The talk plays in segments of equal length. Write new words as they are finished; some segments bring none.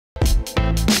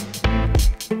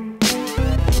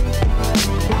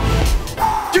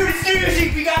Dude, it's New Year's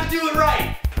Eve, we gotta do it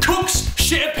right. Cook's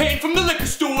champagne from the liquor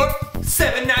store,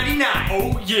 $7.99.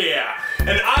 oh yeah.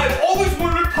 And I've always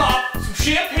wanted to pop some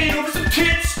champagne over some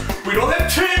tits. We don't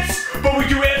have tits, but we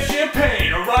do have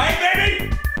champagne, alright,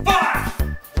 baby? 5,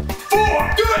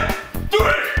 4, do it! 3,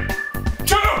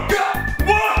 2, go!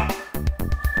 1!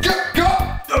 Go!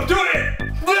 I'm doing it!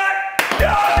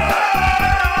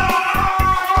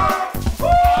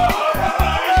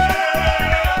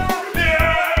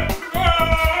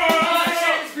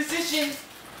 Position.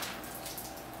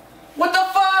 What the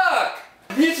fuck?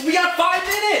 We got 5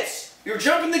 minutes. You're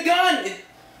jumping the gun.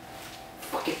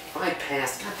 Fucking 5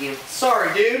 past. Goddamn.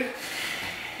 Sorry, dude.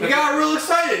 We got real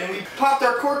excited and we popped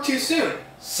our cork too soon.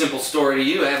 Simple story to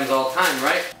you. It happens all the time,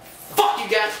 right? Fuck you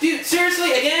guys. Dude,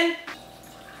 seriously? Again?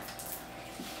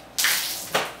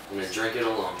 I'm gonna drink it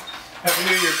alone. Happy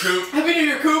New Year, Coop. Happy New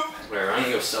Year, Coop. Where I'm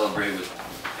gonna go celebrate with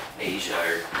Asia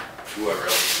or whoever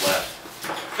else is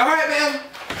left. Alright, man.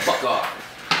 Fuck off.